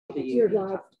You're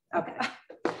live. Okay.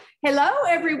 Hello,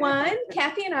 everyone.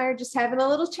 Kathy and I are just having a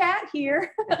little chat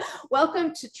here.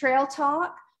 Welcome to Trail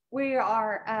Talk. We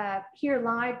are here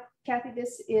live. Kathy,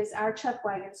 this is our Chuck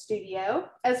Wagon studio,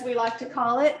 as we like to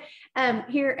call it,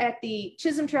 here at the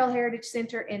Chisholm Trail Heritage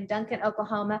Center in Duncan,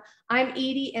 Oklahoma. I'm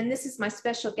Edie, and this is my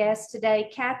special guest today,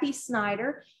 Kathy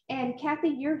Snyder. And Kathy,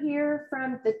 you're here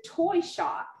from the toy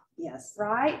shop. Yes.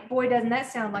 Right? Boy, doesn't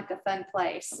that sound like a fun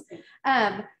place. Okay.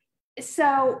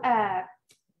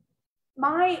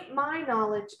 My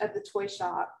knowledge of the toy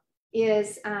shop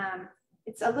is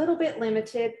it's a little bit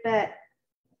limited, but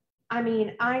I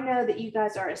mean, I know that you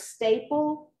guys are a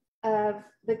staple of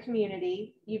the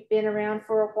community. You've been around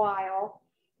for a while,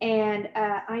 and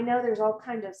I know there's all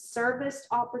kinds of service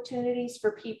opportunities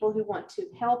for people who want to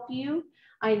help you.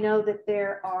 I know that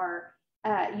there are,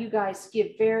 you guys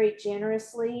give very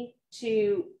generously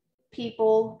to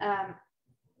people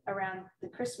around the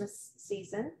Christmas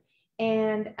season.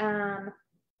 And,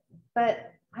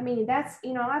 but I mean, that's,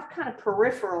 you know, I've kind of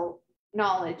peripheral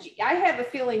knowledge. I have a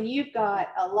feeling you've got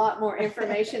a lot more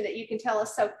information that you can tell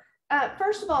us. So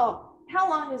first of all, how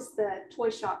long has the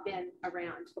toy shop been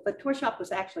around? Well, the toy shop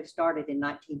was actually started in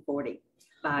 1940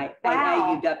 by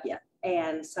Wow. AAUW.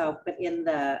 And so, but in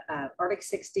the early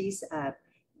 60s,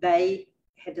 they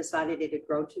had decided it had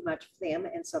grown too much for them.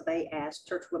 And so they asked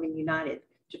Church Women United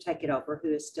to take it over, who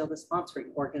is still the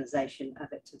sponsoring organization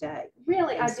of it today.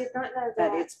 Really? I did not know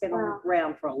that. But it's been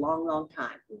around for a long, long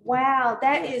time. Wow,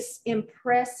 that is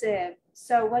impressive.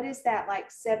 So what is that,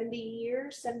 like 70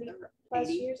 years, 70 plus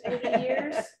 80. years, 80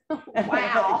 years?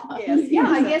 Wow. Yes. Yeah,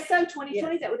 I guess so. 2020,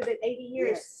 Yes. That would have been 80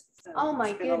 years. Yes. So Oh my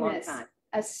it's been a long goodness. time.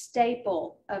 A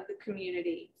staple of the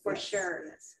community for Yes, sure.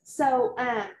 yes. So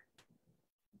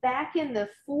back in the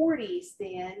 40s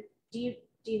then, do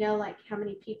you know like how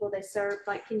many people they served?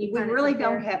 Like, can you We kind of really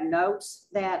compare? don't have notes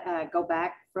that go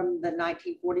back from the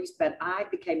 1940s, but I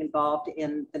became involved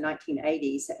in the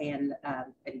 1980s and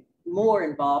more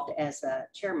involved as a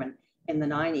chairman in the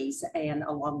 90s, and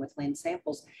along with Lynn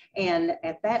Samples. And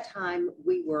at that time,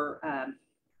 we were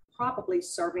probably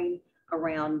serving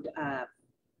around, I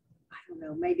don't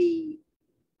know, maybe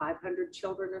 500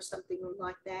 children or something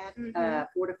like that,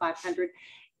 400 to 500.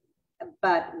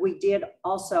 But we did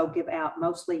also give out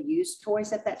mostly used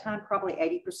toys at that time. Probably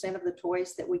 80% of the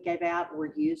toys that we gave out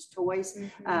were used toys.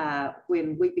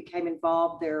 When we became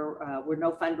involved, there were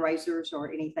no fundraisers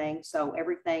or anything. So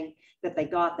everything that they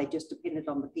got, they just depended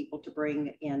on the people to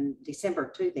bring in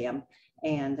December to them.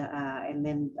 And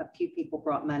then a few people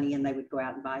brought money and they would go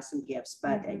out and buy some gifts.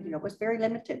 But, you know, it was very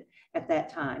limited at that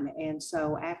time. And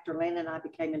so after Lynn and I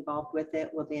became involved with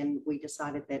it, well, then we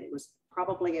decided that it was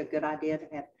probably a good idea to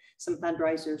have some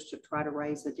fundraisers to try to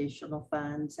raise additional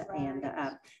funds. Right. And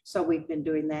so we've been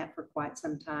doing that for quite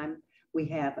some time. We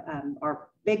have our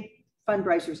big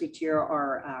fundraisers each year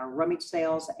are rummage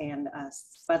sales and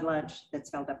Spud Lunch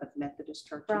that's held up at the Methodist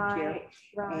Church each year.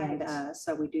 Right. And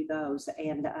so we do those.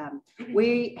 And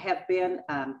we have been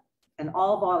an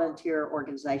all volunteer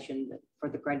organization for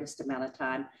the greatest amount of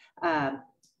time.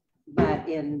 But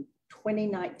in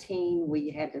 2019, we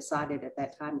had decided at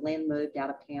that time, Lynn moved out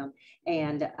of town,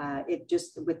 and it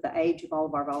just, with the age of all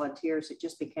of our volunteers, it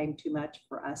just became too much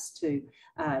for us to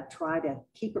try to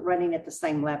keep it running at the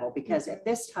same level, because at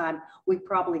this time, we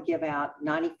probably give out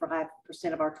 95%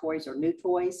 of our toys are new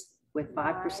toys, with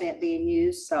 5% being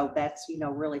used. So that's, you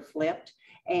know, really flipped.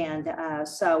 And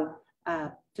so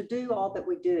to do all that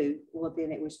we do, well,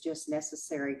 then it was just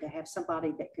necessary to have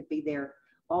somebody that could be there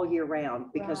all year round,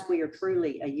 because we are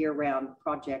truly a year-round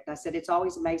project. I said, it's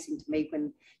always amazing to me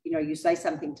when, you know, you say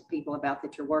something to people about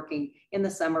that you're working in the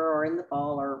summer or in the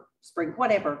fall or spring,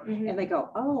 whatever, and they go,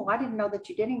 oh, I didn't know that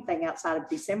you did anything outside of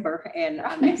December. And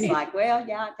I'm just like, well,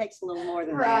 yeah, it takes a little more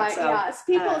than that. So, yes.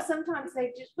 People sometimes,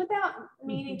 they just, without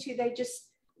meaning to,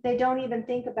 they don't even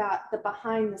think about the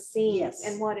behind the scenes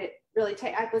and what it really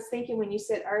takes. I was thinking when you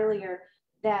said earlier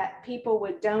that people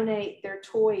would donate their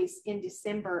toys in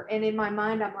December. And in my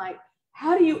mind, I'm like,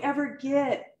 how do you ever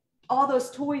get all those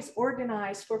toys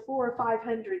organized for 400 or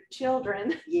 500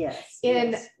 children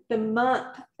in the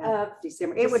month of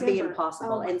December? It would be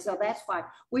impossible. Oh, and so that's why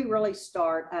we really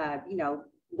start, you know,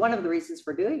 one of the reasons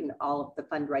for doing all of the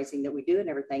fundraising that we do and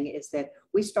everything is that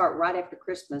we start right after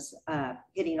Christmas,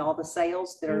 hitting all the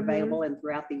sales that are available, and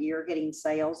throughout the year getting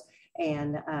sales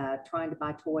and trying to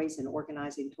buy toys and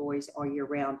organizing toys all year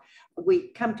round. We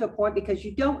come to a point, because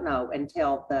you don't know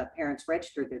until the parents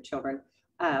register their children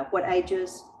what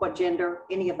ages, what gender,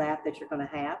 any of that you're going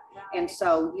to have. And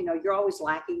so, you know, you're always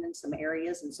lacking in some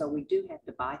areas. And so we do have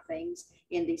to buy things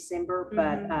in December,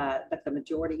 but the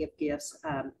majority of gifts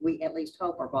we at least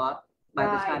hope are bought by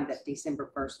the time Right. that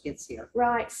December 1st gets here.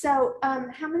 Right. So,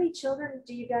 how many children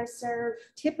do you guys serve?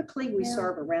 Typically, we Yeah.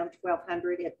 serve around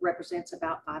 1,200. It represents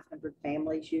about 500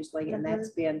 families usually, and Mhm. that's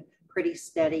been pretty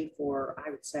steady for, I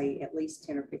would say, at least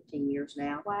 10 or 15 years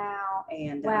now. Wow.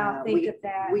 And Wow. Think of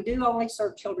that. we do only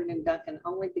serve children in Duncan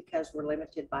only because we're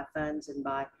limited by funds and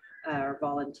by our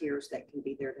volunteers that can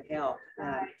be there to help.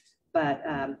 Right. But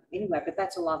anyway, but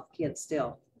that's a lot of kids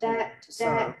still to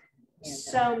serve. And,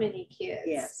 so many kids.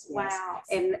 Yes, yes. Wow.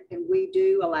 And we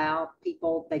do allow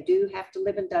people, they do have to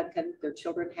live in Duncan. Their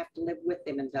children have to live with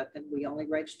them in Duncan. We only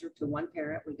register to one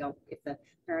parent. We don't, if the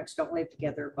parents don't live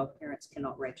together, both parents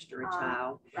cannot register a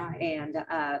child. Right. And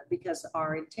because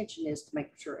our intention is to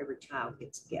make sure every child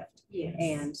gets a gift. Yes.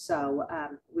 And so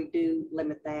we do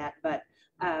limit that, but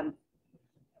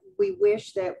we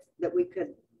wish that we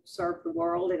could serve the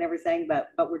world and everything,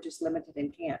 but we're just limited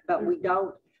and can't. But we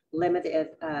don't limit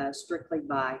it strictly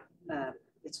by,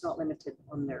 it's not limited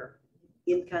on their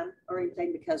income or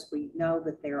anything, because we know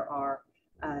that there are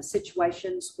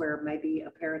situations where maybe a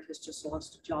parent has just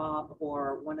lost a job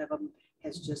or one of them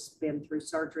has just been through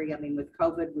surgery. I mean, with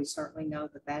COVID, we certainly know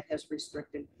that that has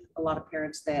restricted a lot of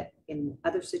parents that in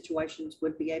other situations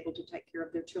would be able to take care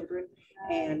of their children.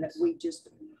 Right. And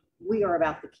we are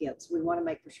about the kids. We want to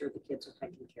make for sure the kids are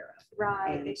taken care of.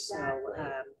 Right. And Exactly.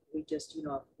 so we just,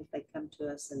 if they come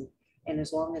to us and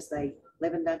as long as they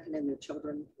live in Duncan and their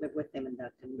children live with them in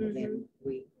Duncan, then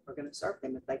we are going to serve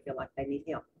them if they feel like they need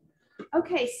help.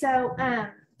 Okay, so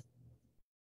I'm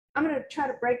going to try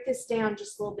to break this down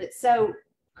just a little bit. So,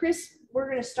 Chris, we're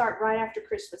going to start right after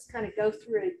Christmas, kind of go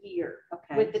through a year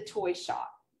with the toy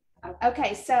shop.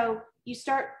 Okay, so you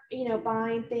start,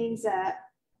 buying things up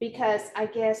because I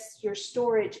guess your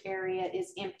storage area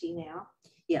is empty now.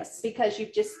 Yes. Because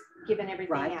you've just given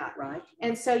everything out. Right.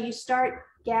 And so you start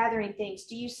gathering things.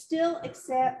 Do you still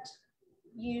accept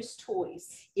used toys?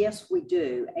 Yes, we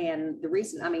do. And the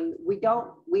reason,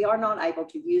 we are not able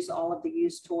to use all of the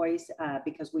used toys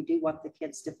because we do want the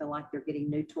kids to feel like they're getting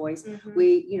new toys.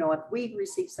 If we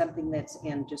receive something that's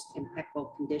in just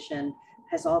impeccable condition,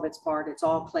 has all of its part, it's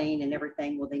all clean and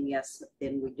everything, well then yes,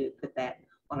 then we do put that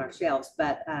on our shelves.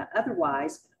 But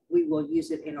otherwise, we will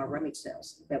use it in our rummage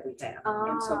sales that we have.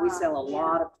 And so we sell a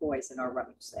lot of toys in our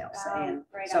rummage sales. And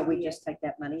so we just take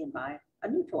that money and buy a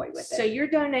new toy with it. So your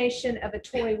donation of a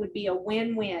toy would be a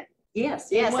win-win. Yes,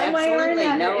 yes, one way or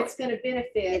another, it's going to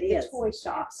benefit the toy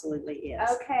shop. Absolutely is.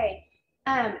 Okay.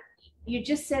 You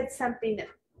just said something that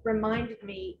reminded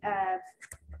me of,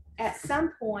 at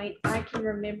some point, I can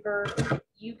remember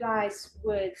you guys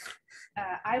would,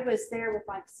 I was there with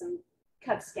like some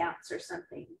Cub Scouts or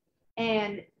something.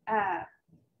 And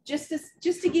just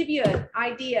to give you an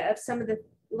idea of some of the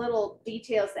little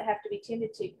details that have to be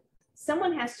tended to,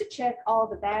 someone has to check all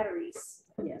the batteries.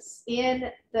 Yes. In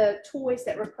the toys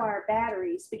that require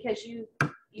batteries, because you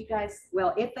guys.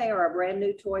 Well, if they are a brand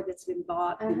new toy that's been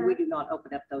bought, then we do not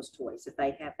open up those toys if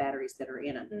they have batteries that are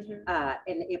in them.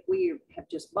 And if we have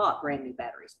just bought brand new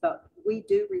batteries, but we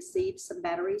do receive some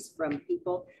batteries from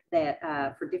people that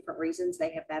for different reasons,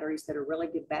 they have batteries that are really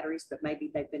good batteries, but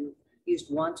maybe they've been used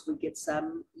once. We get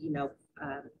some,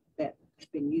 that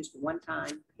have been used one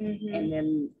time, and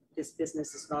then this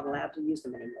business is not allowed to use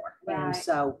them anymore. Right. And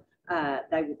so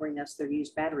they will bring us their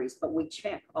used batteries, but we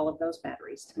check all of those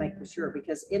batteries to make for sure,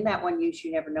 because in that one use,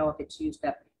 you never know if it's used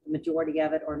up the majority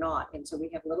of it or not. And so we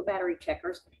have little battery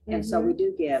checkers. And so we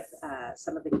do give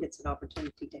some of the kids an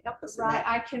opportunity to help us. Right.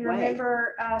 I can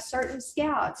remember certain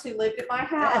scouts who lived at my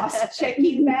house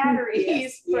checking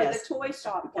batteries for the toy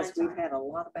shop. Because we've had a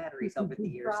lot of batteries over the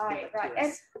years. Right.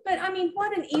 But I mean,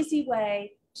 what an easy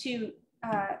way to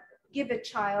give a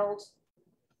child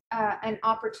an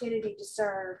opportunity to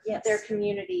serve their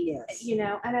community,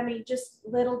 and I mean, just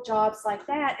little jobs like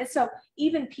that. And so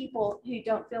even people who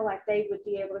don't feel like they would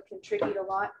be able to contribute a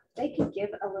lot, they can give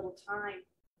a little time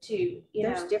to,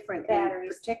 there's different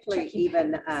batteries, particularly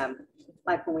even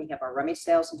like when we have our rummage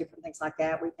sales and different things like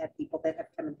that, we've had people that have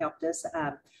come and helped us.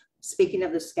 Speaking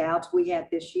of the Scouts, we had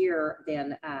this year,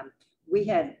 then we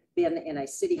had been in a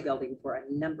city building for a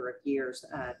number of years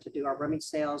to do our rummage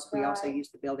sales. We also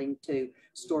used the building to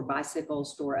store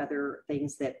bicycles, store other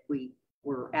things that we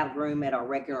were out of room at our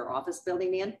regular office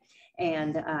building in.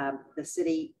 And the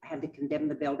city had to condemn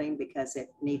the building because it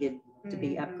needed to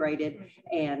be upgraded.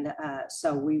 And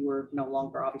so we were no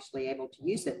longer obviously able to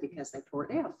use it because they tore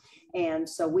it down. And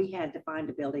so we had to find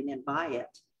a building and buy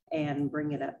it and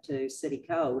bring it up to city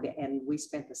code. And we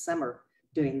spent the summer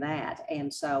doing that.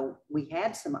 And so we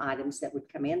had some items that would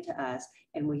come into us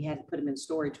and we had to put them in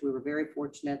storage. We were very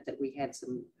fortunate that we had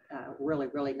some really,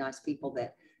 really nice people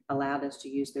that allowed us to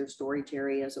use their storage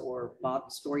areas or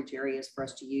bought storage areas for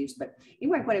us to use. But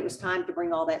anyway, when it was time to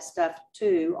bring all that stuff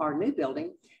to our new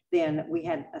building, then we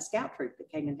had a scout troop that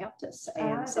came and helped us.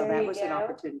 And so that was an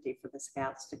opportunity for the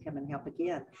scouts to come and help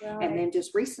again. Right. And then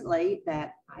just recently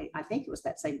that I think it was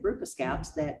that same group of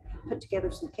scouts that put together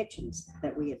some kitchens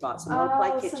that we had bought, some role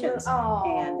play kitchens.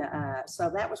 And so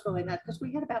that was really nice because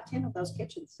we had about 10 of those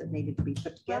kitchens that needed to be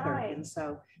put together. Right. And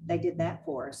so they did that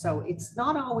for us. So it's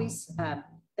not always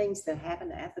things that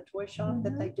happen at the toy shop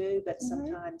that they do, but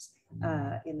sometimes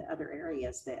in other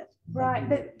areas that. Right,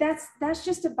 but that's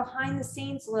just a behind the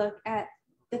scenes look at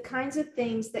the kinds of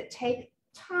things that take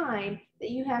time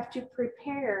that you have to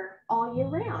prepare all year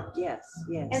round. Yes,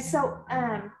 yes. And so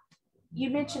you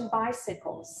mentioned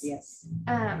bicycles. Yes.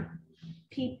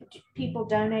 People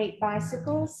donate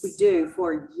bicycles. We do.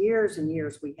 For years and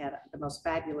years, we had the most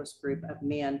fabulous group of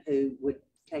men who would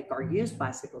take our used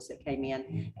bicycles that came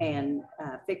in and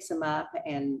fix them up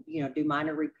and, you know, do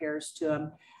minor repairs to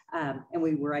them. And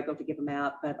we were able to give them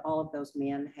out, but all of those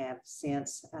men have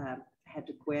since had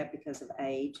to quit because of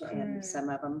age, and some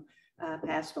of them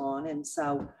passed on. And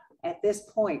so at this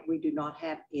point, we do not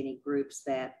have any groups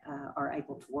that are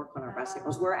able to work on our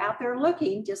bicycles. We're out there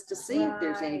looking just to see if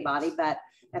there's anybody, but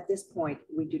at this point,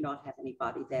 we do not have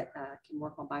anybody that can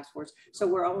work on bikes for us. So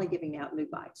we're only giving out new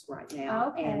bikes right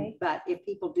now. Okay. But if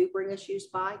people do bring us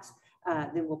used bikes,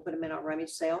 then we'll put them in our rummage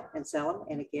sale and sell them.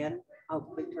 And again,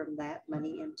 hopefully turn that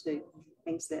money into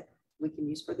things that we can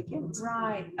use for the kids.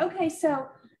 Right. Okay. So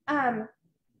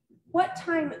what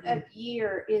time of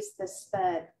year is the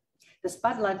Spud? The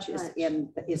Spud Lunch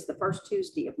is the first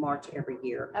Tuesday of March every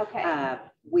year. Okay.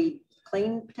 We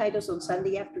clean potatoes on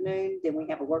Sunday afternoon. Then we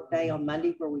have a work day on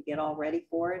Monday where we get all ready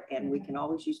for it. And we can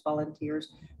always use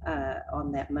volunteers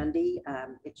on that Monday.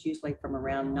 It's usually from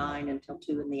around 9 until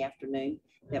 2 in the afternoon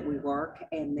that we work.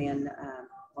 And then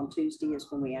on Tuesday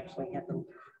is when we actually have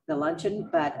the luncheon.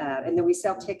 But and then we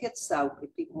sell tickets. So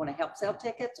if people want to help sell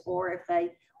tickets, or if they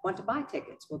want to buy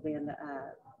tickets, well then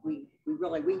we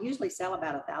usually sell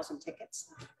about 1,000 tickets.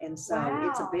 And so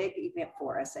it's a big event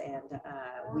for us.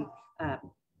 And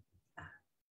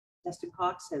Dustin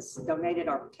Cox has donated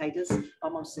our potatoes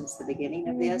almost since the beginning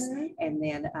of this. And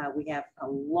then we have a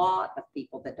lot of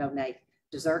people that donate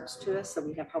desserts to us. So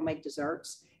we have homemade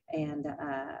desserts. And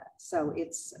so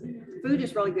food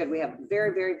is really good. We have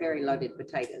very, very, very loaded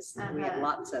potatoes. We have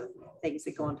lots of things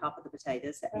that go on top of the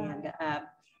potatoes. And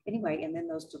anyway, and then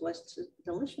those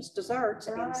delicious desserts.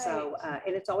 And so,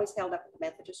 and it's always held up at the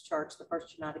Methodist Church, the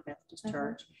First United Methodist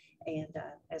Church. And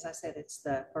as I said, it's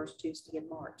the first Tuesday in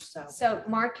March. So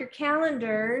mark your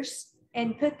calendars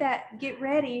and get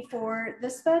ready for the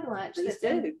Spud Lunch.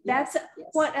 That's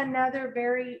what another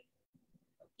very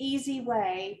easy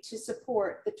way to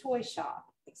support the toy shop.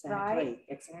 Exactly. Right?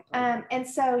 Exactly. And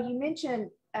so you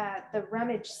mentioned the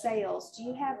rummage sales. Do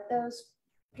you have those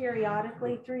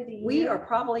periodically through the year? We are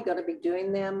probably going to be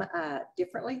doing them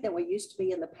differently than we used to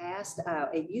be in the past.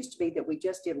 It used to be that we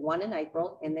just did one in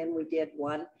April, and then we did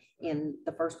one in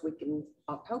the first week in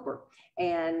October.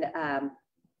 And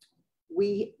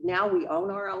we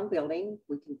own our own building.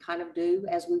 We can kind of do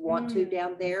as we want to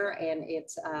down there, and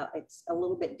it's a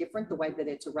little bit different the way that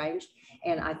it's arranged.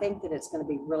 And I think that it's going to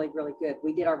be really, really good.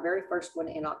 We did our very first one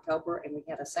in October, and we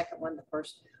had a second one the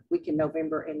first week in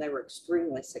November, and they were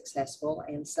extremely successful.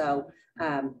 And so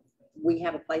we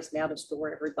have a place now to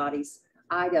store everybody's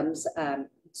items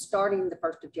starting the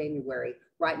 1st of January.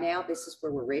 Right now, this is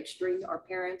where we're registering our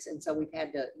parents. And so we've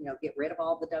had to, get rid of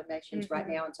all the donations right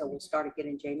now. And so we'll start again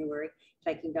in January,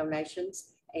 taking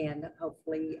donations, and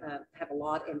hopefully have a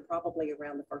lot. And probably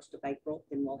around the 1st of April,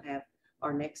 then we'll have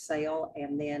our next sale.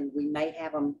 And then we may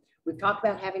have them, we've talked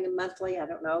about having them monthly. I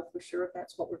don't know for sure if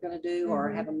that's what we're going to do, or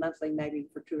have them monthly maybe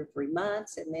for 2 or 3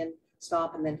 months and then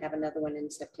stop and then have another one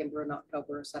in September and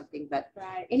October or something. But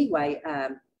anyway,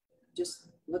 just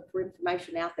look for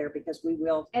information out there, because we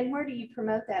will. And where do you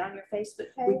promote that? On your Facebook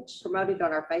page? We promote it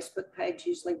on our Facebook page.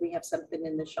 Usually we have something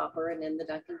in the shopper and in the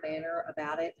Duncan Banner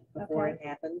about it before it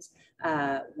happens.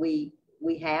 We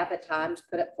have at times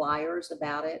put up flyers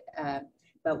about it,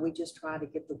 but we just try to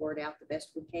get the word out the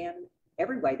best we can,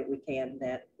 every way that we can,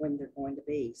 that when they're going to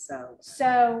be.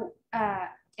 So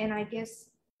and I guess,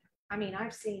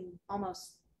 I've seen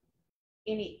almost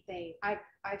anything. I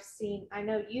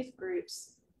know youth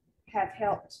groups have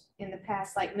helped in the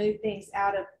past, like move things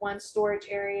out of one storage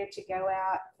area to go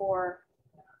out for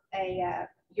a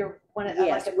you're one of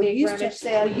Yes, like a we big used rummage to,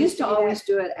 sale. we used to do that. always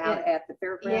do it out Yeah. at the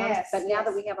fairgrounds, Yes, but now that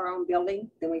yes. we have our own building,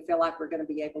 then we feel like we're going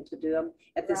to be able to do them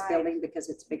at this Right. building because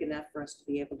it's big enough for us to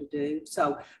be able to do.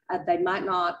 So they might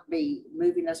not be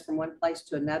moving us from one place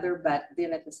to another, but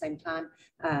then at the same time,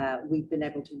 we've been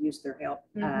able to use their help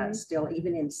still,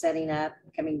 even in setting up,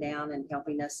 coming down and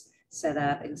helping us set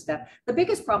up and stuff. The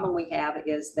biggest problem we have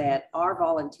is that our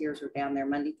volunteers are down there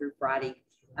Monday through Friday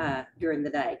during the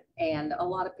day. And a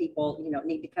lot of people, you know,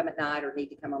 need to come at night or need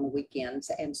to come on the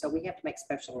weekends. And so we have to make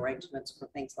special arrangements for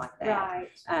things like that.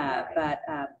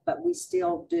 Right. But we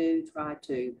still do try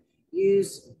to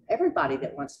use everybody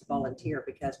that wants to volunteer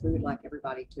because we would like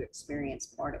everybody to experience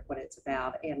part of what it's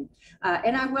about. And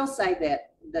I will say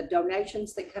that the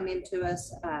donations that come into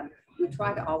us, we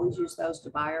try to always use those to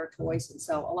buy our toys. And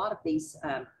so a lot of these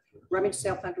rummage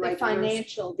sale fundraisers,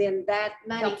 financial, then that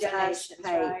money helps us donations,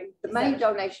 pay. right? The Is money that-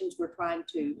 donations we're trying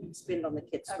to spend on the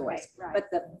kids' Okay, toys. right. But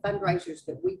the fundraisers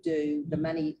that we do, the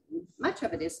money, much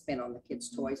of it is spent on the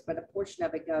kids' toys, but a portion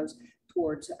of it goes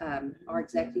towards our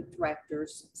executive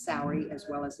director's salary as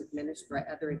well as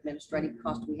other administrative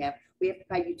costs we have. We have to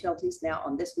pay utilities now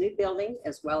on this new building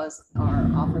as well as our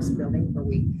office building where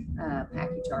we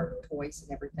package our toys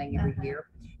and everything every year.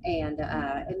 And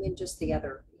then just the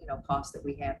other, you know, costs that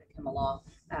we have that come along.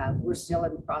 We're still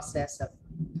in the process of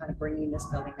kind of bringing this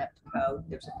building up to code.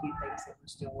 There's a few things that we're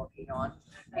still working on.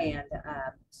 And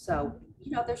so,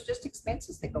 you know, there's just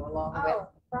expenses that go along with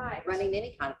right. running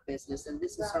any kind of business. And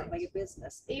this is certainly a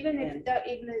business. Even if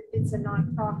it's a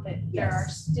nonprofit, there are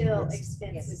still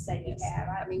expenses that you have.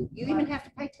 I mean, you even have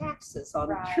to pay taxes on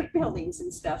your buildings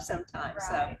and stuff sometimes.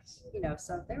 Right. So, you know,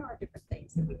 so there are different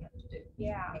things that we have to do.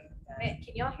 Yeah. And, Man,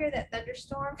 can y'all hear that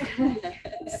thunderstorm?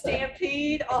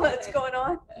 Stampede, all that's going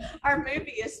on. Our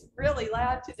movie is really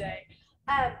loud today.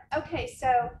 Okay,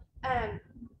 so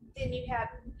then you have,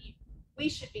 we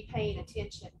should be paying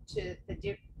attention to the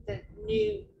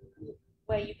new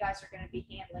way you guys are going to be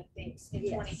handling things in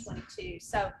 2022.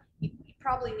 So you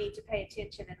probably need to pay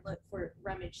attention and look for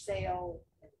rummage sale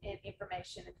and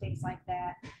information and things like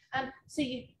that. So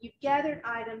you've gathered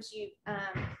items, you've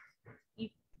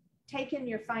taken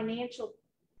your financial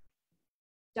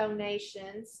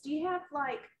donations. Do you have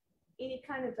like any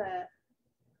kind of a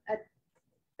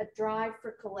drive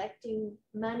for collecting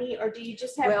money, or do you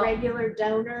just have regular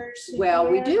donors? Well,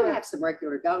 we do have some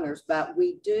regular donors, but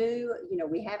we do, you know,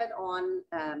 we have it on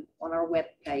our web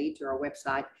page or our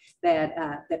website that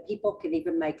that people can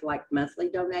even make like monthly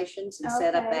donations and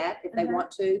set up that if they want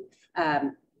to.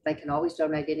 They can always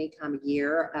donate any time of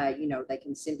year. You know, they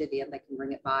can send it in, they can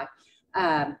bring it by.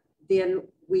 Then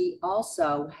we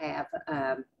also have,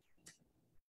 I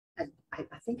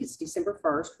think it's December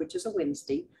 1st, which is a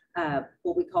Wednesday,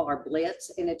 what we call our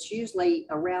Blitz. And it's usually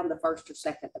around the 1st or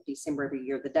 2nd of December every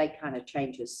year. The date kind of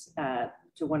changes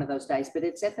to one of those days, but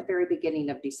it's at the very beginning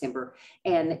of December.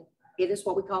 And it is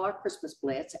what we call our Christmas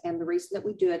Blitz. And the reason that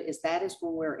we do it is that is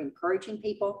when we're encouraging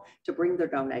people to bring their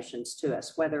donations to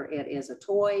us, whether it is a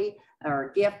toy or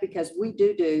a gift, because we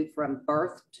do from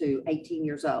birth to 18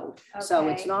 years old. Okay. So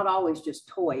it's not always just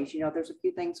toys. You know, there's a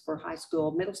few things for high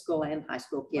school, middle school and high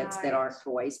school kids that aren't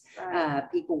toys.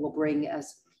 People will bring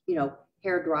us, you know,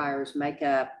 hair dryers,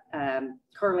 makeup,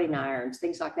 curling irons,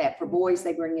 things like that. For boys,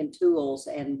 they bring in tools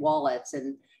and wallets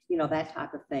and, you know, that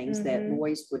type of things that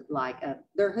boys would like,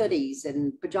 their hoodies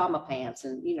and pajama pants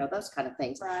and, you know, those kind of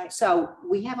things. Right. So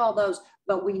we have all those,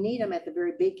 but we need them at the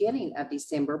very beginning of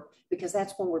December because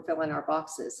that's when we're filling our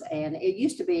boxes. And it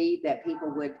used to be that people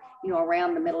would, you know,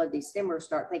 around the middle of December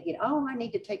start thinking, oh, I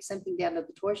need to take something down to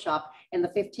the toy shop. And the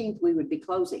 15th we would be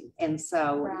closing. And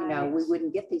so, you know, we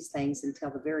wouldn't get these things until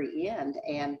the very end.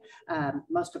 And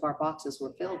most of our boxes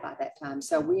were filled by that time.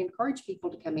 So we encourage people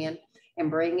to come in and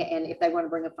bring, and if they want to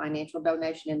bring a financial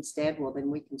donation instead, well,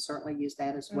 then we can certainly use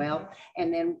that as well.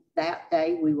 And then that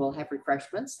day we will have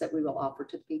refreshments that we will offer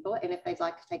to the people. And if they'd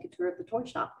like to take a tour of the toy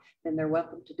shop, then they're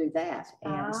welcome to do that.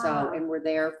 And so, and we're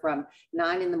there from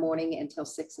 9 in the morning until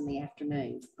 6 in the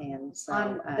afternoon. And so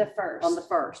on the 1st. On the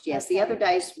 1st, yes. Okay. The other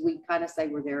days we kind of say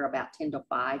we're there about 10 to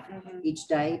 5 each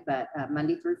day, but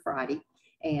Monday through Friday.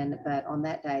 But on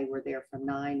that day we're there from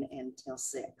 9 until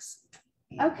 6.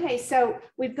 Okay, so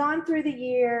we've gone through the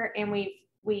year and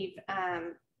you've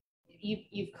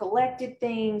collected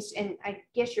things, and I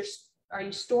guess are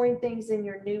you storing things in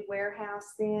your new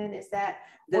warehouse then? Is that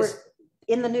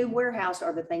in the new warehouse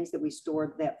are the things that we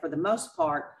store that for the most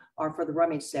part are for the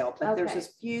rummage sale, but there's Okay. a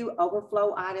few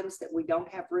overflow items that we don't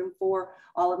have room for.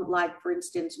 All of them, like for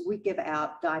instance, we give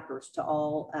out diapers to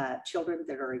all children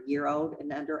that are a year old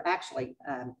and under, actually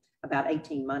about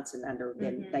 18 months and under,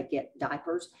 then they get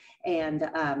diapers. And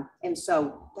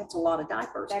so that's a lot of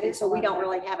diapers. That And is so a we lot of don't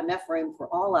really have enough room for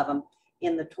all of them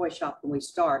in the toy shop when we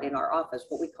start in our office,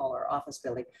 what we call our office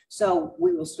building. So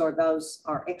we will store those,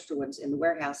 our extra ones, in the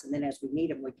warehouse, and then as we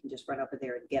need them, we can just run over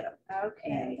there and get them.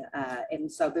 Okay.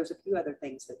 And so there's a few other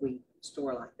things that we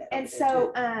store like that. And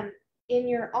over there, so, in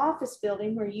your office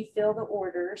building where you fill the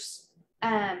orders,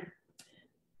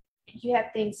 you have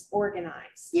things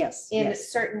organized yes, in a yes.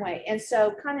 certain way. And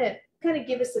so kind of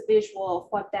give us a visual of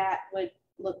what that would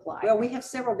look like. Well, we have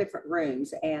several different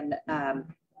rooms, and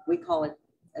we call it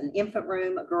an infant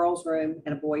room, a girl's room,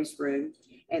 and a boy's room.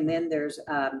 And then there's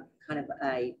kind of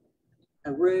a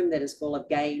room that is full of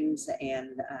games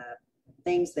and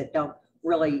things that don't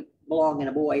really belong in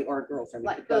a boy or a girl's room.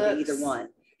 Like You could go to books, either one.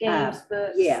 games,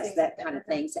 books. Yes, things that like kind of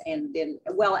things. And then,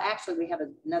 well, actually, we have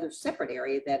another separate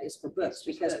area that is for books,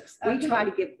 because we Okay. try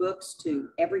to give books to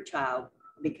every child,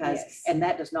 because, Yes. and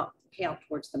that does not count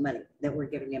towards the money that we're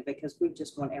giving them, because we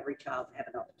just want every child to have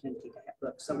an opportunity to have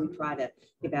books. So we try to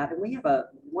give out, and we have a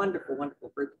wonderful, wonderful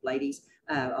group of ladies.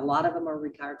 A lot of them are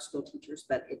retired school teachers,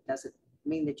 but it doesn't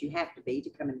mean that you have to be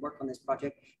to come and work on this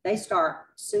project. They start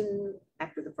soon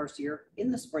after the first year,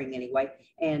 in the spring anyway,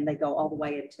 and they go all the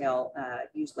way until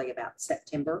usually about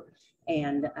September.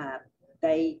 And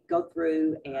they go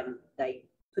through and they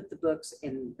put the books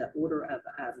in the order of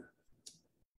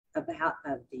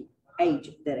the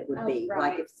age that it would Oh, be. right.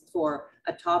 Like if for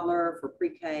a toddler, for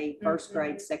pre-K, first Mhm.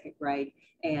 grade, second grade.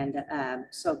 And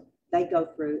so they go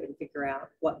through and figure out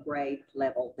what grade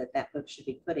level that book should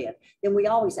be put in. Then we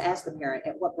always ask the parent,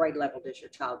 at what grade level does your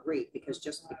child read? Because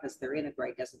just because they're in a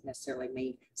grade doesn't necessarily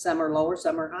mean some are lower,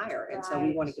 some are higher. And so we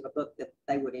Right. want to give a book that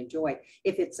they would enjoy.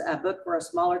 If it's a book for a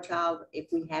smaller child, if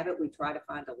we have it, we try to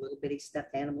find a little bitty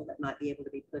stuffed animal that might be able to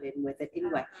be put in with it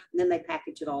anyway. And then they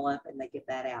package it all up and they give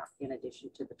that out in addition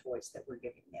to the toys that we're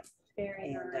giving them.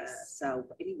 Very And nice. so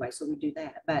anyway, so we do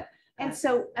that. But And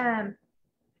so,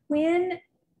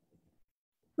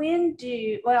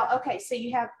 okay, so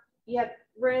you have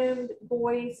room,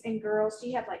 boys and girls. Do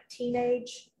you have like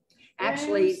teenage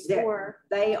actually, rooms, or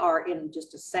they are in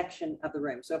just a section of the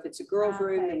room. So if it's a girl's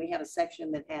room, then Okay. we have a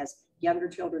section that has younger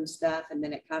children's stuff, and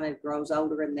then it kind of grows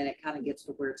older, and then it kind of gets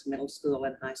to where it's middle school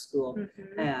and high school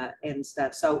Mhm. and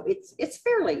stuff. So it's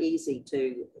fairly easy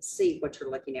to see what you're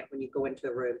looking at when you go into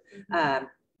a room. Mhm.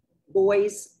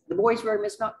 The boys' room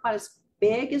is not quite as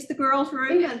big as the girls'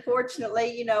 room.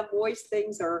 Unfortunately, boys'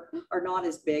 things are not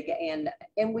as big, and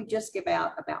we just give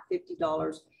out about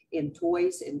 $50 in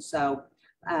toys. And so,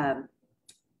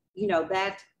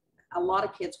 that a lot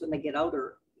of kids, when they get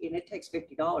older, and it takes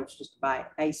 $50 just to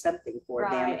buy something for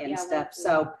them Right, and yeah, stuff. that's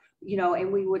So,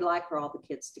 and we would like for all the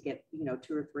kids to get,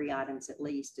 2 or 3 items at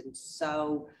least. And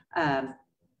so,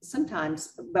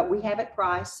 sometimes, but we have it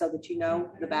priced so that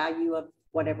the value of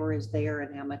whatever is there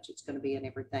and how much it's going to be and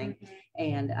everything. Mhm.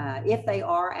 And if they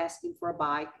are asking for a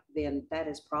bike, then that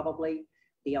is probably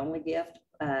the only gift,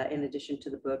 in addition to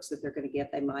the books that they're going to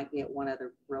get. They might get one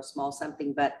other real small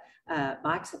something, but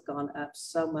bikes have gone up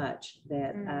so much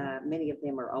that many of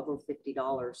them are over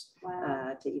 $50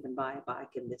 Wow. to even buy a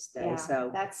bike in this day. Yeah,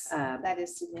 So that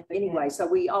is significant. anyway, so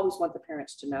we always want the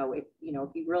parents to know, if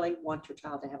you really want your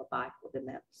child to have a bike, well, then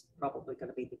that's probably going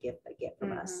to be the gift they get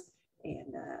from us.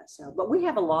 And but we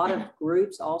have a lot of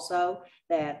groups also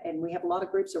and we have a lot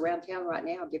of groups around town right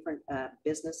now, different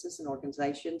businesses and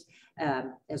organizations,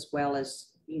 as well as,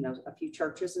 a few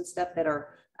churches and stuff that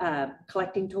are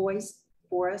collecting toys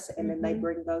for us. And then they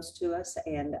bring those to us.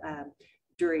 And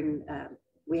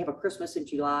we have a Christmas in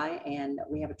July, and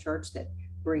we have a church that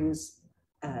brings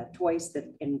toys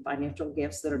and financial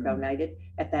gifts that are donated.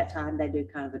 At that time, they do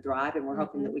kind of a drive, and we're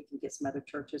hoping that we can get some other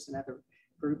churches and other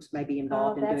groups maybe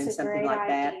involved in doing something like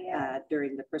that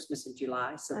during the Christmas in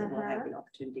July, so that we'll have the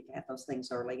opportunity to have those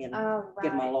things early and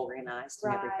get them all organized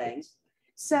and everything.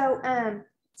 So,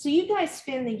 so you guys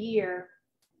spend the year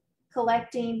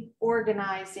collecting,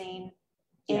 organizing,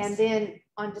 and then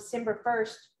on December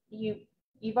 1st,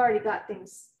 you've already got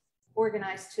things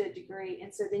organized to a degree,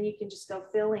 and so then you can just go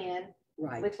fill in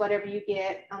with whatever you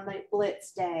get on the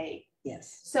Blitz day.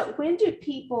 Yes. So when do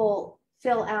people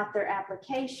fill out their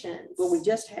applications? Well, we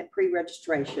just had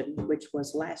pre-registration, which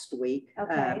was last week,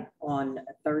 on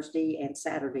Thursday and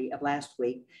Saturday of last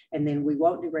week. And then we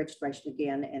won't do registration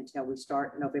again until we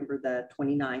start November the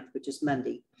 29th, which is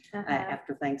Monday,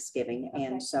 after Thanksgiving.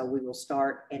 And so we will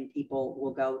start, and people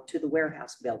will go to the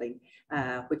warehouse building,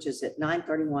 which is at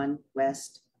 931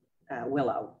 West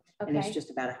Willow. And it's Okay. just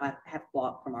about a half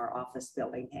block from our office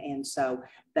building. And so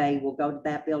they will go to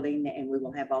that building and we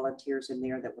will have volunteers in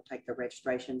there that will take their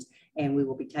registrations, and we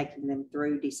will be taking them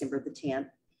through December the 10th.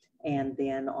 And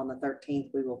then on the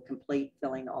 13th, we will complete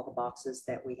filling all the boxes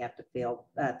that we have to fill.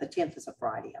 The 10th is a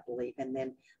Friday, I believe. And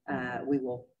then we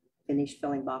will finish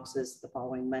filling boxes the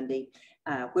following Monday.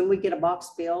 When we get a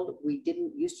box filled, we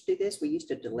didn't used to do this. We used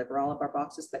to deliver all of our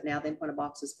boxes, but now then when a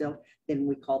box is filled, then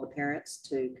we call the parents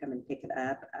to come and pick it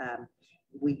up.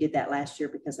 We did that last year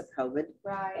because of COVID,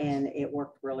 Right. and it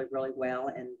worked really, really well.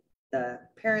 And the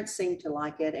parents seemed to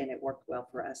like it, and it worked well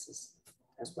for us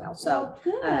as well. So,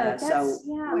 Good.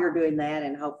 we're doing that,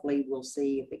 and hopefully we'll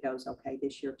see if it goes okay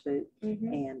this year too.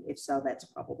 Mhm. And if so, that's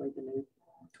probably the new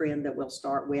trend that we'll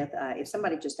start with. If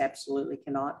somebody just absolutely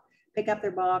cannot pick up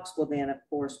their box, well, then of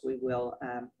course we will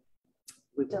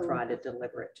try to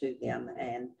deliver it to them,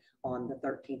 and on the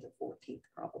 13th or 14th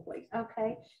probably.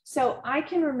 Okay. So I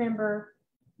can remember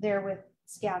there with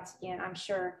Scouts again, I'm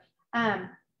sure,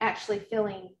 actually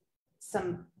filling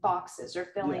some boxes or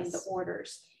filling the Yes.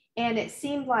 orders. And it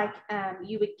seemed like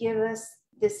you would give us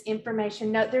this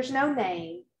information. No, there's no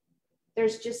name.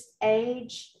 There's just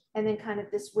age and then kind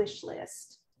of this wish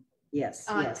list. Yes,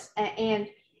 yes.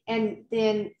 And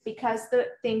then because the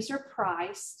things are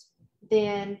priced,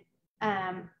 then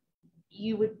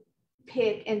you would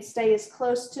pick and stay as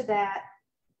close to that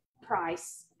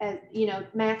price as,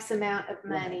 max amount of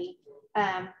money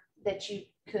that you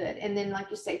could. And then, like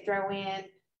you say, throw in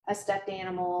a stuffed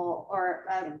animal or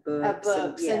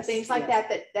books and things like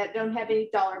that don't have any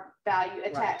dollar value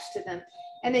attached to them.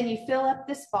 And then you fill up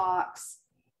this box,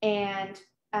 and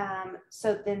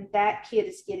so then that kid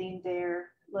is getting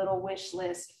their little wish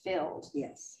list filled.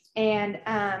 Yes. And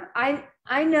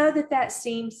I know that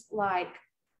seems like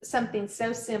something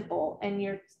so simple, and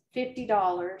you're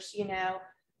 $50,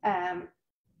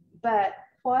 but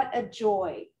what a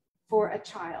joy for a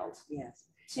child. Yes.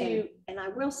 And I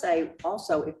will say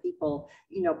also, if people,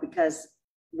 because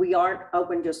we aren't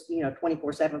open just,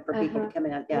 24/7 for people to come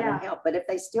in and down and help, but if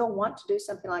they still want to do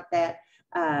something like that,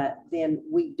 then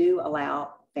we do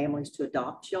allow families to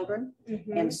adopt children.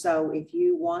 Mhm. And so if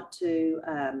you want to,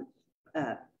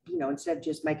 instead of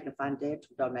just making a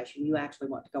financial donation, you actually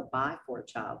want to go buy for a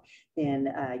child, then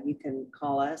you can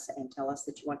call us and tell us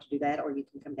that you want to do that, or you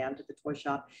can come down to the toy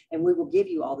shop and we will give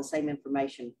you all the same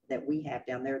information that we have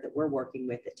down there that we're working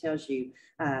with, that tells you,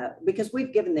 because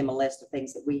we've given them a list of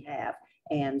things that we have.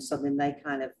 And so then they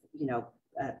kind of,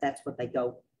 that's what they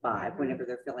go by whenever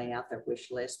they're filling out their wish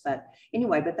list. But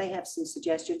anyway, but they have some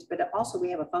suggestions, but also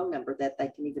we have a phone number that they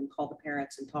can even call the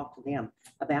parents and talk to them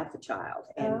about the child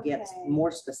and get more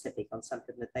specific on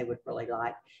something that they would really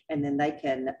like. And then they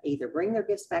can either bring their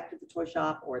gifts back to the toy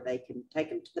shop, or they can take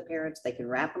them to the parents. They can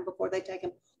wrap them before they take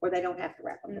them, or they don't have to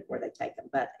wrap them before they take them.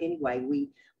 But anyway,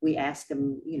 we ask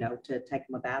them, to take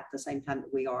them about the same time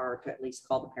that we are, to at least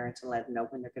call the parents and let them know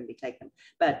when they're going to be taken.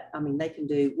 But I mean,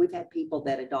 we've had people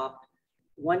that adopt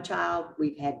one child.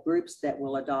 We've had groups that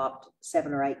will adopt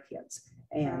 7 or 8 kids.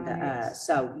 And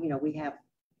so, we have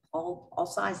all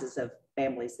sizes of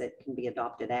families that can be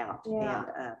adopted out.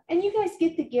 Yeah. And you guys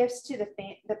get the gifts to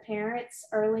the parents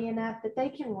early enough that they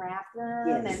can wrap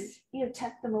them and,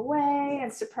 tuck them away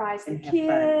and surprise the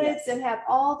kids and have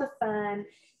all the fun.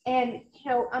 And,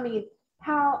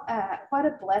 how, what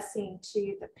a blessing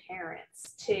to the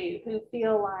parents too, who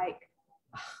feel like,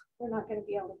 we're not going to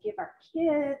be able to give our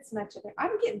kids much of it.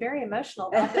 I'm getting very emotional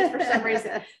about this for some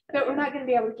reason, but we're not going to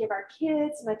be able to give our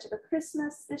kids much of a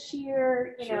Christmas this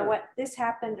year. What this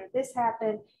happened or this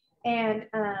happened. And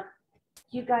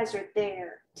you guys are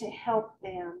there to help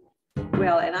them.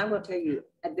 Well, and I will tell you,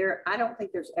 I don't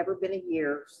think there's ever been a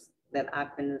year that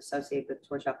I've been associated with the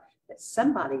toy shop that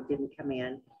somebody didn't come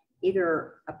in,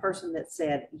 either a person that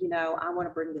said, I want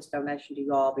to bring this donation to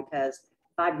you all because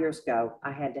 5 years ago,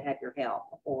 I had to have your help,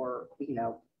 or,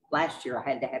 last year I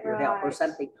had to have your help or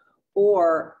something,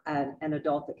 or an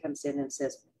adult that comes in and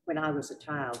says, when I was a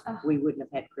child, we wouldn't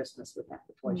have had Christmas without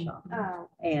the toy shop.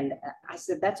 And I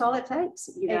said, that's all it takes.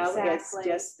 It's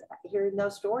just hearing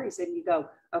those stories and you go,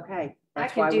 okay,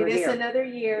 that's why we're here. I can do this another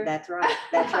year. That's right.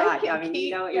 That's right. I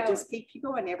mean, it just keeps you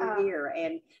going every year.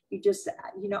 And you just,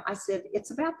 I said,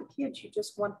 it's about the kids. You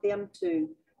just want them to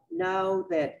know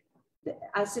that,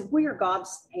 I said, we are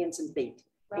God's hands and feet,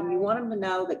 and you want them to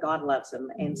know that God loves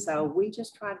them. And so we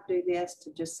just try to do this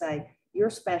to just say, you're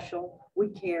special. We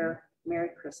care. Merry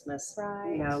Christmas.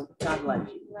 God loves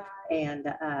you.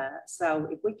 And so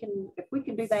if we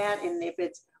can do that, and if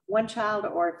it's one child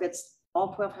or if it's all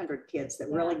 1,200 kids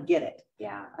that really get it,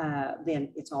 then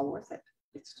it's all worth it.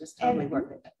 It's just totally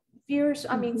worth it. Viewers,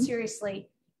 I mean,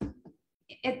 seriously,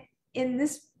 in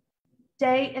this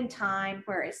date and time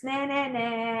where it's na na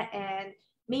na and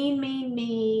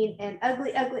mean and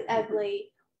ugly.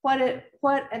 What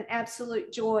an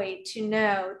absolute joy to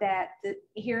know that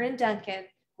here in Duncan,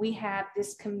 we have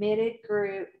this committed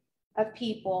group of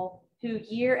people who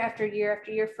year after year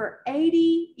after year for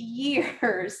 80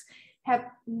 years have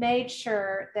made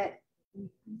sure that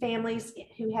families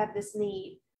who have this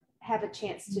need have a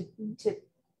chance to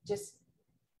just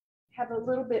have a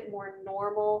little bit more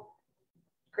normal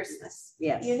Christmas.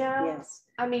 Yes. You know, yes.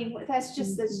 I mean, that's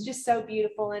just so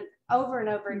beautiful. And over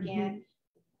again,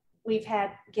 we've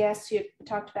had guests who have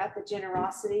talked about the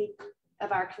generosity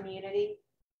of our community.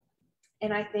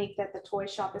 And I think that the toy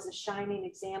shop is a shining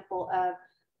example of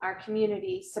our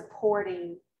community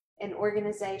supporting an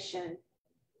organization.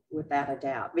 Without a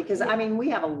doubt, because I mean, we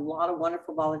have a lot of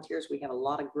wonderful volunteers. We have a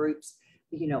lot of groups,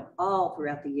 you know, all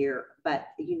throughout the year, but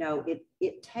you know,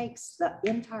 it takes the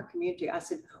entire community. I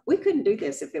said, we couldn't do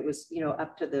this if it was, you know,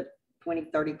 up to the 20,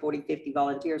 30, 40, 50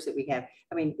 volunteers that we have.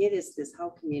 I mean, it is this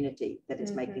whole community that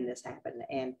is making this happen.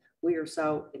 And we are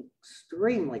so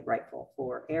extremely grateful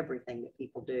for everything that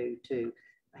people do to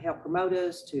help promote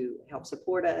us, to help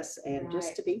support us, and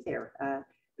just to be there.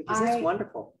 Because it's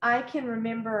wonderful. I can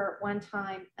remember one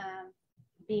time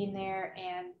being there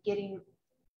and getting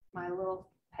my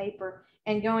little paper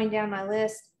and going down my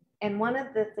list. And one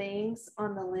of the things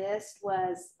on the list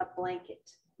was a blanket.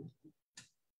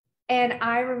 And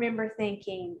I remember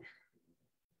thinking,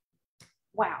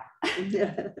 wow,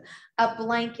 a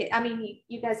blanket. I mean,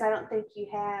 you guys, I don't think you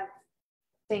have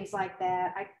things like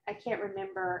that. I can't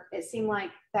remember. It seemed like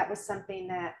that was something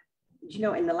that, you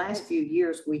know, in the last few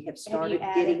years, we have started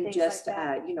getting just,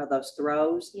 like you know, those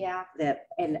throws. Yeah. That,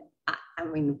 and I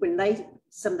mean, when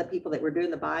some of the people that were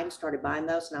doing the buying started buying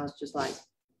those, and I was just like,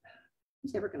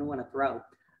 who's ever going to want to throw?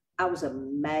 I was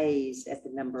amazed at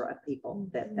the number of people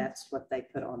that's what they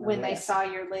put on the when list. they saw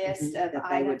your list of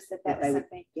items that was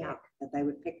something. Yeah, that they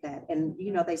would pick that. And,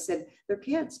 you know, they said their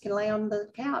kids can lay on the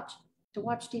couch to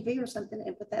watch TV or something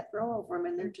and put that throw over them,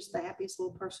 and they're just the happiest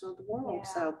little person in the world.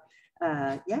 Yeah. So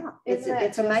yeah,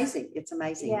 it's amazing. It's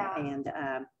amazing.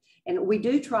 Yeah. And we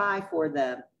do try for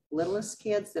the littlest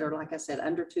kids that are, like I said,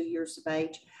 under 2 years of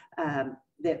age,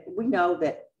 that we know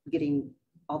that getting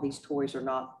all these toys are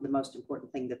not the most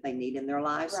important thing that they need in their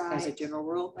lives as a general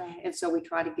rule. Right. And so we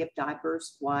try to give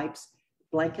diapers, wipes,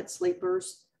 blanket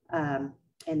sleepers, and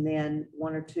then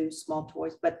 1 or 2 small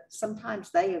toys. But sometimes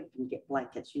they even get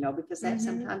blankets, you know, because that's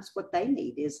sometimes what they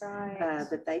need is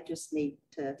that they just need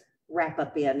to wrap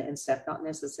up in and stuff, not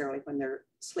necessarily when they're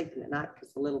sleeping at night,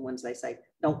 because the little ones, they say,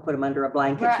 don't put them under a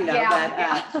blanket, you know,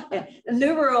 a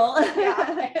new rule.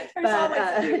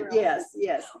 But yes.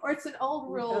 Or it's an old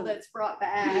rule that's brought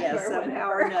back. Yes, somehow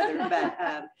or another.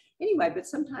 But anyway, but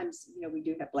sometimes, you know, we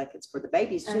do have blankets for the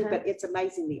babies too, but it's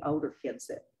amazing the older kids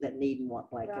that need and want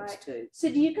blankets too. So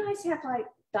do you guys have like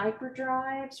diaper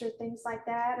drives or things like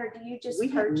that, or do you just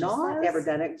have not ever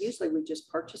done it? Usually we just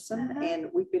purchase them, and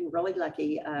we've been really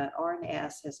lucky.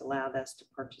 R&S has allowed us to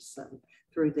purchase them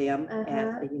through them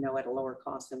at, you know, at a lower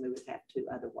cost than we would have to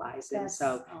otherwise. And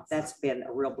so that's been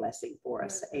a real blessing for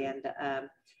us. And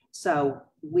so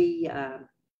we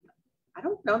I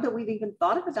don't know that we've even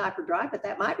thought of a diaper drive, but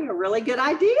that might be a really good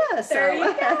idea. There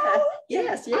you go.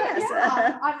 Yes.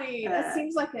 I mean, it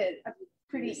seems like a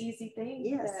pretty easy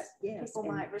thing that people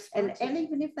might respond to. And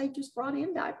even if they just brought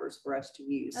in diapers for us to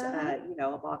use, you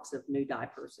know, a box of new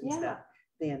diapers and stuff,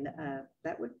 then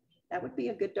that would be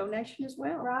a good donation as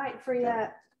well. Right, free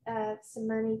up some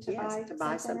money to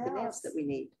buy something else that we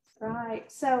need. Right.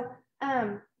 So,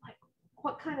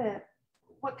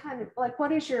 like,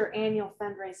 what is your annual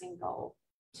fundraising goal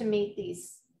to meet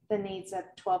the needs of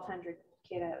 1,200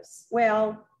 kiddos?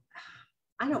 Well,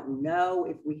 I don't know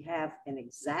if we have an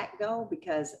exact goal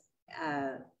because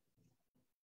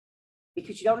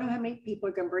you don't know how many people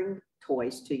are going to bring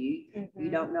toys to you. You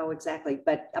don't know exactly,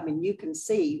 but I mean, you can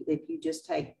see if you just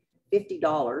take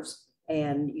 $50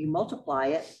 and you multiply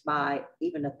it by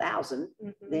even 1,000,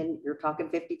 then you're talking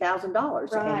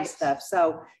 $50,000 and stuff.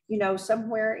 So, you know,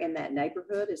 somewhere in that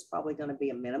neighborhood is probably going to be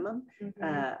a minimum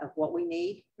of what we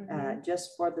need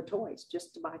just for the toys,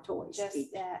 just to buy toys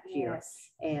each year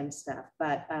and stuff.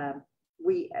 But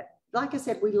we, like I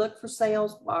said, we look for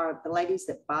sales. The ladies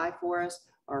that buy for us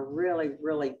are really,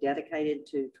 really dedicated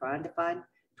to trying to find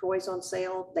toys on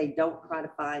sale. They don't try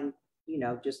to find, you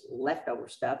know, just leftover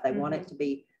stuff. They want it to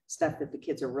be stuff that the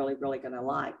kids are really, really going to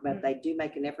like, but they do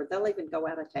make an effort. They'll even go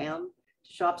out of town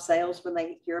to shop sales when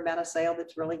they hear about a sale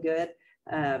that's really good.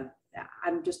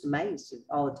 I'm just amazed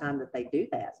all the time that they do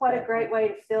that. What a great way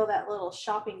to fill that little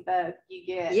shopping bug you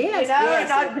get. Yes, you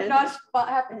know, yes. not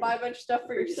have to buy a bunch of stuff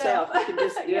for yourself. You can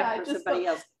just do it for somebody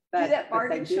else. But, do that but they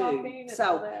bargain do. shopping and So,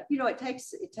 all that. you know, it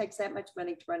takes that much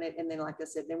money to run it. And then, like I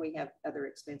said, then we have other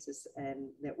expenses and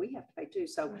that we have to pay too.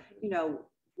 So, you know,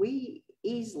 we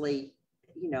easily,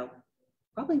 you know,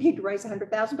 probably need to raise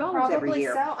 $100,000 every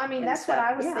year. So. I mean, and that's stuff. what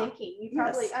I was Yeah. thinking. You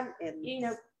probably, Yes. you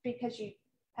know, because you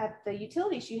have the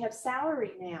utilities, you have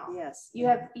salary now. Yes. You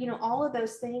have, you know, all of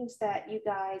those things that you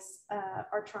guys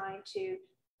are trying to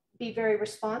be very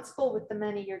responsible with the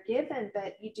money you're given,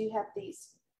 but you do have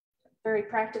these very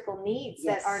practical needs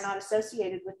Yes. that are not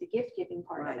associated with the gift giving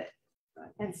part Right. of it.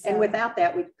 Right. And, so, And without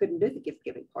that, we couldn't do the gift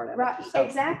giving part of right, it. So.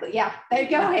 exactly. Yeah, they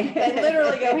go. They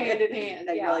literally go hand in hand.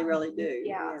 They yeah. really do.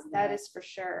 Yeah, And, that is for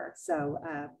sure. So,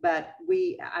 but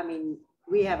I mean,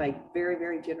 we have a very,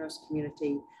 very generous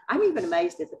community. I'm even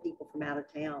amazed at the people from out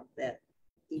of town that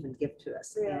even give to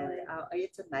us. Really? And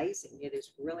it's amazing. It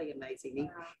is really amazing.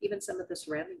 Wow. Even some of the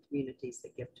surrounding communities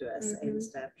that give to us Mhm. and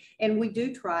stuff. And we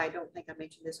do try, I don't think I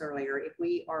mentioned this earlier, if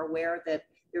we are aware that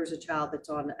there's a child that's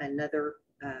on another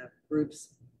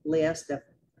group's list of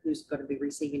who's going to be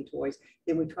receiving toys,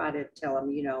 then we try to tell them,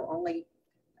 you know, only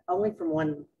from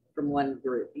one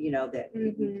group, you know, that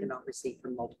you Mhm. cannot receive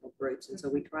from multiple groups. And so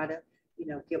we try to, you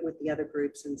know, get with the other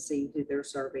groups and see who they're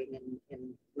serving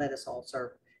and let us all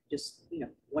serve just, you know,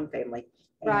 one family.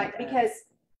 Right, And, because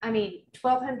I mean,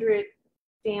 1,200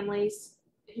 families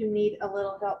who need a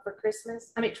little help for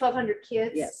Christmas. I mean, 1,200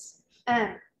 kids. yes,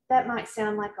 That might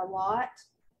sound like a lot,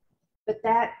 but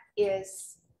that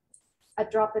is a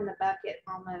drop in the bucket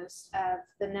almost of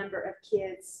the number of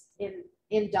kids in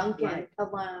Duncan Right.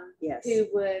 alone yes. who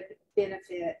would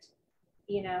benefit,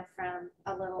 you know, from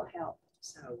a little help.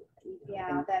 So, you know,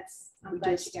 Yeah, and I'm we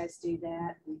glad just- you guys do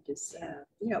that. we just, Yeah.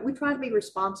 you know, we try to be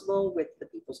responsible with the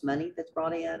people's money that's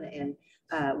brought in, and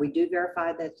we do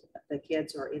verify that the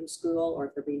kids are in school, or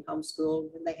if they're being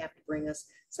homeschooled, then they have to bring us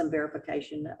some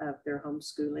verification of their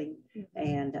homeschooling. Mm-hmm.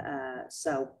 And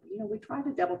so, you know, we try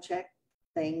to double check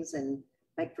things and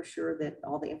make for sure that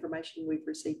all the information we've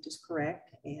received is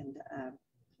correct. And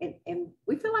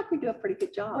we feel like we do a pretty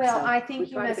good job. Well, So I we think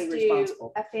you try to must be do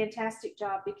responsible. a fantastic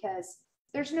job, because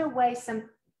there's no way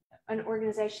an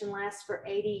organization lasts for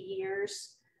 80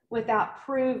 years without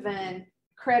proven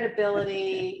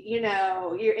credibility, you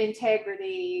know, your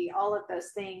integrity, all of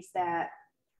those things that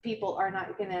people are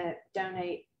not going to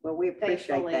donate. Well, we appreciate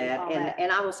Thankfully, that. all And, that.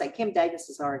 and I will say Kim Davis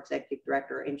is our executive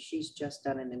director, and she's just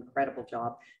done an incredible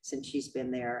job since she's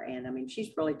been there. And I mean,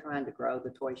 she's really trying to grow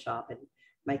the toy shop and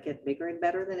make it bigger and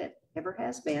better than it ever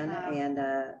has been. Wow. And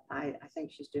I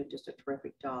think she's doing just a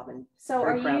terrific job. And So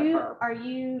very proud of her. are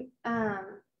you,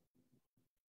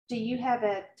 do you have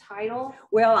a title?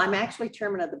 well, I'm actually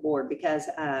chairman of the board because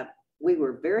we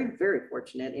were very, very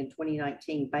fortunate in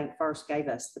 2019. Bank First gave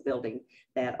us the building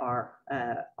that our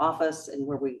office and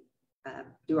where we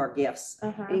do our gifts.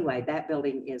 Uh-huh. Anyway, that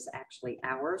building is actually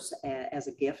ours as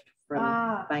a gift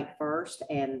from Bank First,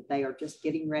 and they are just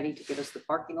getting ready to give us the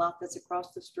parking lot that's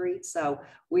across the street. So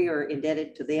we are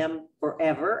indebted to them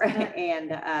forever.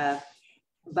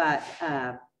 But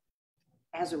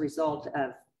as a result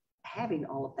of having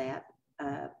all of that,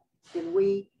 then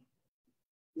we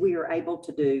are able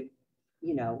to do,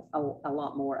 you know, a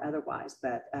lot more otherwise.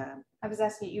 But I was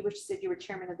asking you, said you were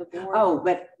chairman of the board. oh,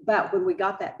 but when we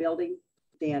got that building,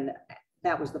 then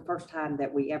that was the first time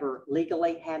that we ever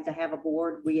legally had to have a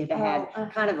board. We had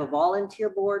kind of a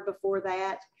volunteer board before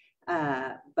that,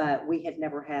 but we had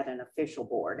never had an official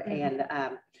board. Mhm.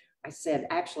 And I said,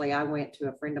 actually, I went to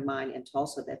a friend of mine in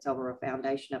Tulsa that's over a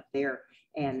foundation up there.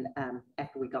 And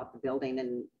after we got the building,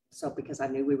 and so because I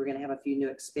knew we were going to have a few new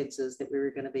expenses that we were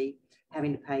going to be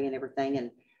having to pay and everything. And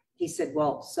he said,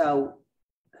 well, so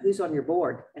who's on your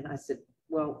board? And I said,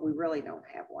 well, we really don't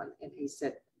have one. And he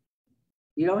said,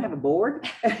 you don't have a board?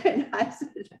 And I said,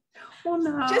 well,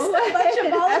 no. Just a bunch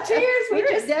of volunteers.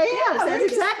 That's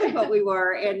exactly what we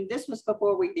were. And this was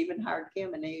before we'd even hired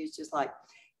Kim. And he was just like,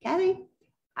 Kathy,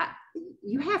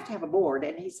 you have to have a board.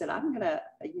 And he said, I'm going to,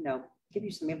 you know, give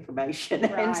you some information.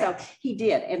 Right. And so he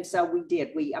did. And so we did.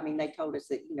 I mean, they told us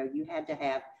that, you know, you had to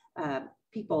have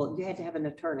people, you had to have an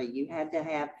attorney, you had to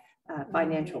have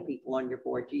financial people on your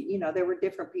board. You know, there were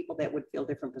different people that would fill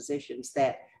different positions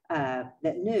that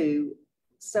knew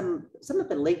some of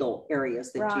the legal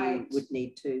areas that Right. you would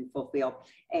need to fulfill.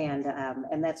 And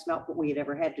that's not what we had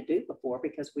ever had to do before,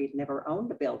 because we'd never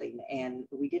owned a building and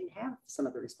we didn't have some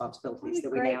of the responsibilities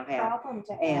that we now have.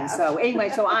 To And have. so anyway,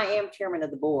 so I am chairman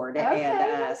of the board. Okay,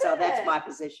 And so that's good. my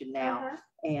position now. Uh-huh.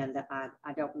 And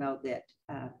I don't know that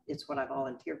it's what I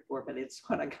volunteered for, but it's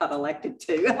what I got elected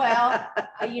to. Well,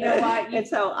 you know what? And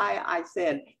so I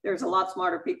said, there's a lot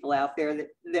smarter people out there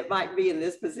that might be in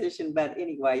this position, but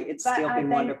anyway, it's But still I been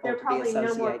think wonderful they're to be probably no more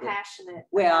associated. passionate.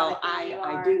 Well, about it than you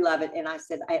I are. do love it. And I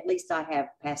said, at least I have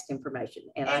past information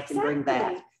and I can bring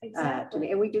that to Exactly.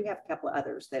 me. And we do have a couple of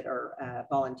others that are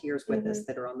volunteers with us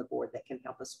that are on the board that can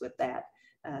help us with that,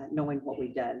 knowing what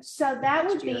we've done. So that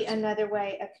would past be years. another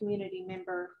way a community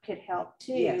member could help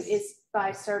too, Yes. is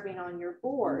by serving on your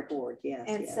board. Yes.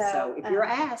 And yes. so, if you're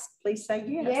asked, please say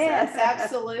yes. Yes,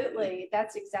 absolutely.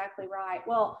 That's exactly right.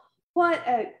 Well, what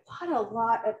a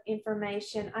lot of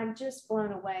information. I'm just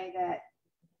blown away that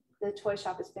the toy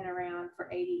shop has been around for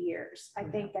 80 years. I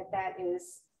think that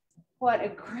is what a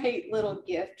great little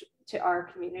gift to our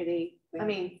community. I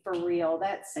mean, for real,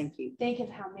 that's, Thank you. think of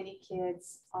how many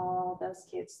kids, all those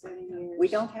kids through the years. We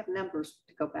don't have numbers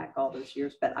to go back all those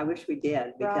years, but I wish we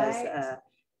did because Right.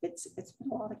 It's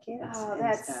been a lot of kids. Oh, and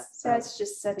that's stuff. So that's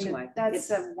just such anyway, a, that's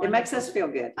a it makes us wonderful- feel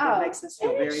good. Oh, It makes us feel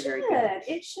and very, very good.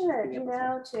 It should, Be you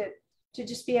able to. know, to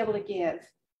just be able to give,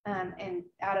 and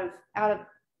out of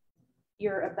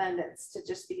your abundance, to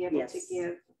just be able to Yes.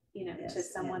 give, you know, to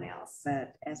Yes, someone and- else.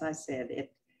 But as I said,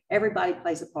 everybody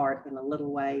plays a part in a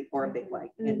little way or a big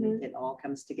way, and Mhm. it all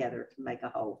comes together to make a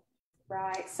whole.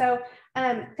 Right. So,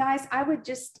 guys, I would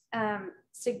just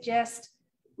suggest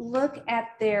look at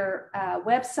their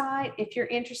website if you're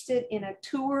interested in a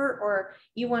tour or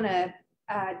you want to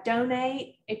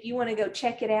donate. If you want to go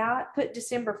check it out, put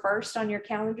December 1st on your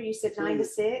calendar. You said 9 to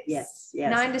 6. Yes,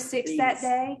 yes. 9 to 6 that please.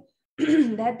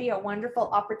 day. That'd be a wonderful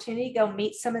opportunity. Go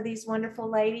meet some of these wonderful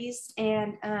ladies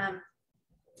and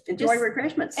Enjoy just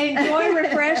refreshments. enjoy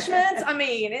refreshments. I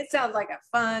mean, it sounds like a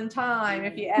fun time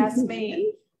if you ask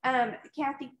me.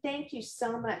 Kathy, thank you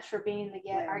so much for being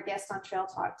our guest on Trail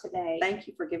Talk today. Thank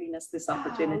you for giving us this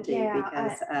opportunity yeah,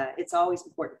 because it's always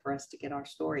important for us to get our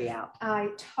story out. I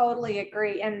totally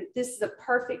agree. And this is a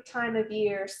perfect time of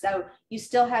year. So you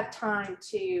still have time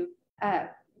to,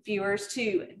 viewers,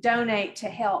 to donate, to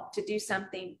help, to do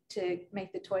something to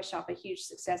make the toy shop a huge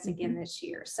success again this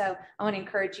year. So I want to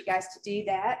encourage you guys to do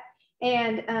that.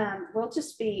 And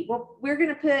we're going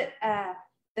to put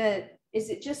is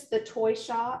it just the toy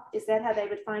shop? Is that how they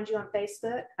would find you on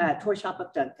Facebook? Toy Shop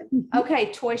of Duncan.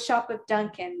 Okay, Toy Shop of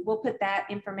Duncan. We'll put that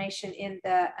information in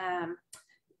the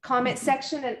comment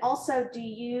section. And also, do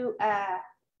you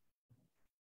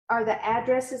are the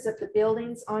addresses of the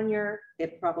buildings on your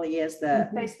It probably is the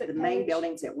Facebook main page?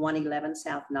 building's at 111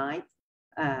 South 9th.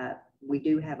 We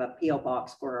do have a PO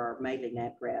box for our mailing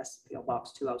address, PO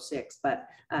Box 206, but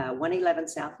 111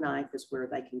 South 9th is where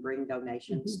they can bring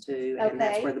donations to, and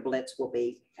that's Okay. where the Blitz will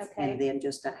be. Okay. And then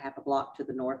just a half a block to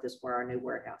the north is where our new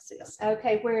warehouse is.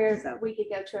 Okay, where So- we could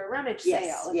go to a rummage Yes,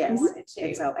 sale if yes. you wanted to.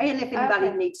 And so, and if anybody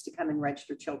Okay. needs to come and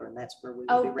register children, that's where we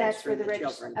will be Oh, that's where registering the the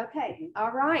register. children. Okay, all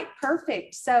right,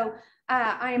 perfect. So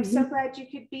I am so glad you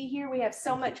could be here. We have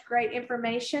so much great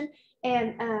information.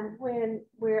 And when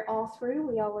we're all through,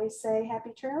 we always say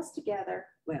happy trails together.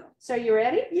 Well, So you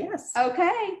ready? yes.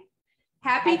 Okay.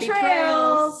 Happy Happy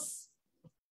trails.